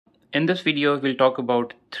In this video, we'll talk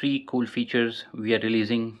about 3 cool features we are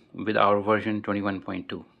releasing with our version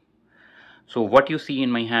 21.2. So what you see in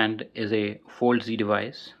my hand is a Fold Z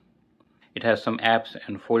device. It has some apps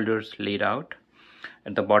and folders laid out.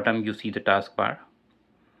 At the bottom, you see the taskbar.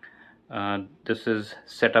 This is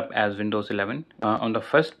set up as Windows 11. On the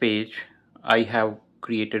first page, I have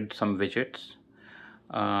created some widgets.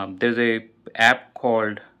 There's a app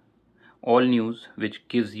called All News, which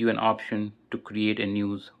gives you an option to create a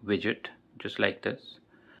news widget just like this.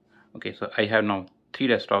 Okay, so I have now 3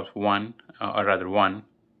 desktops, one,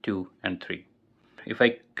 2 and 3. If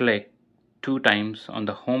I click 2 times on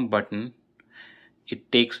the home button,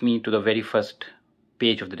 it takes me to the very first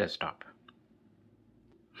page of the desktop.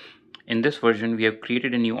 In this version, we have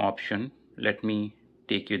created a new option. Let me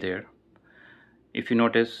take you there. If you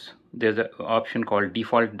notice, there's an option called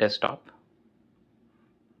default desktop.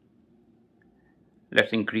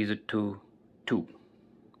 Let's increase it to 2.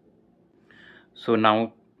 So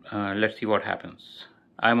now let's see what happens.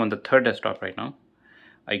 I'm on the third desktop right now.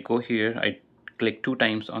 I go here, I click 2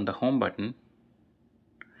 times on the home button,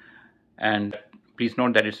 and please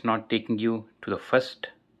note that it's not taking you to the first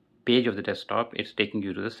page of the desktop, it's taking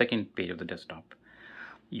you to the second page of the desktop.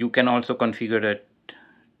 You can also configure it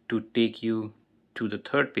to take you to the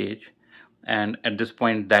third page, and at this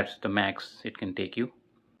point that's the max it can take you.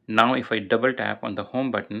 Now if I double tap on the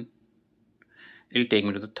home button, it'll take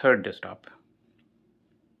me to the third desktop.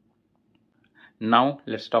 Now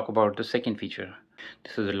let's talk about the second feature.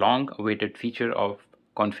 This is a long awaited feature of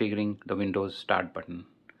configuring the Windows Start button.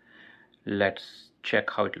 Let's check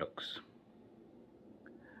how it looks.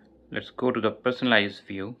 Let's go to the personalized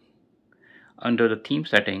view. Under the theme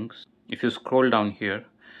settings, if you scroll down here,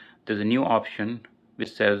 there's a new option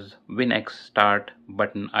which says WinX Start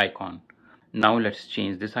button icon. Now let's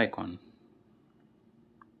change this icon.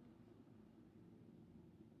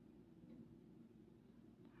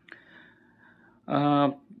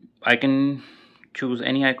 I can choose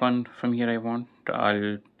any icon from here I want.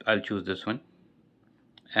 I'll choose this one.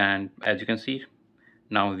 And as you can see,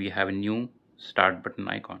 now we have a new start button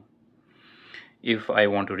icon. If I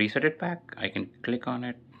want to reset it back, I can click on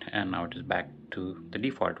it and now it is back to the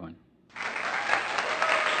default one.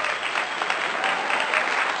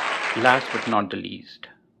 Last but not the least,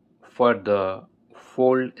 for the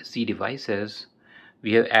Fold Z devices,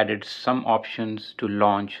 we have added some options to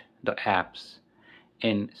launch the apps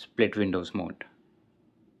in split windows mode.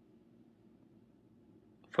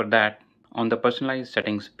 For that, on the personalized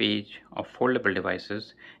settings page of foldable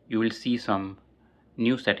devices, you will see some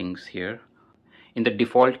new settings here. In the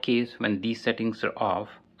default case, when these settings are off,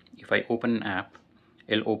 if I open an app,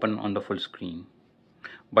 it'll open on the full screen.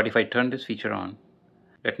 But if I turn this feature on,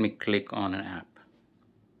 let me click on an app.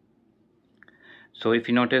 So if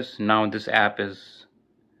you notice, now this app is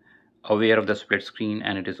aware of the split screen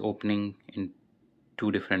and it is opening in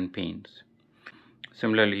 2 different panes.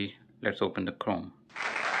 Similarly, let's open the Chrome.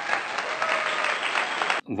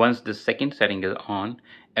 Once the second setting is on,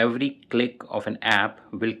 every click of an app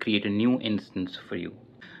will create a new instance for you.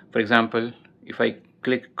 For example, if I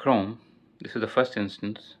click Chrome, this is the first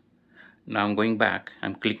instance. Now I'm going back,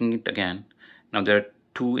 I'm clicking it again. Now there are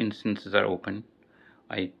 2 instances are open.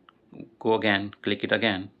 I go again, click it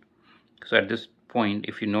again. So at this point,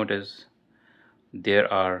 if you notice,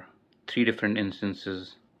 there are 3 different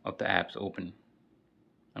instances of the apps open.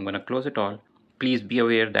 I'm going to close it all. Please be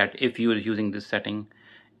aware that if you are using this setting,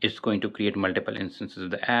 it's going to create multiple instances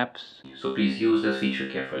of the apps. So please use this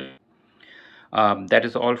feature carefully. That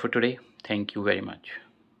is all for today. Thank you very much.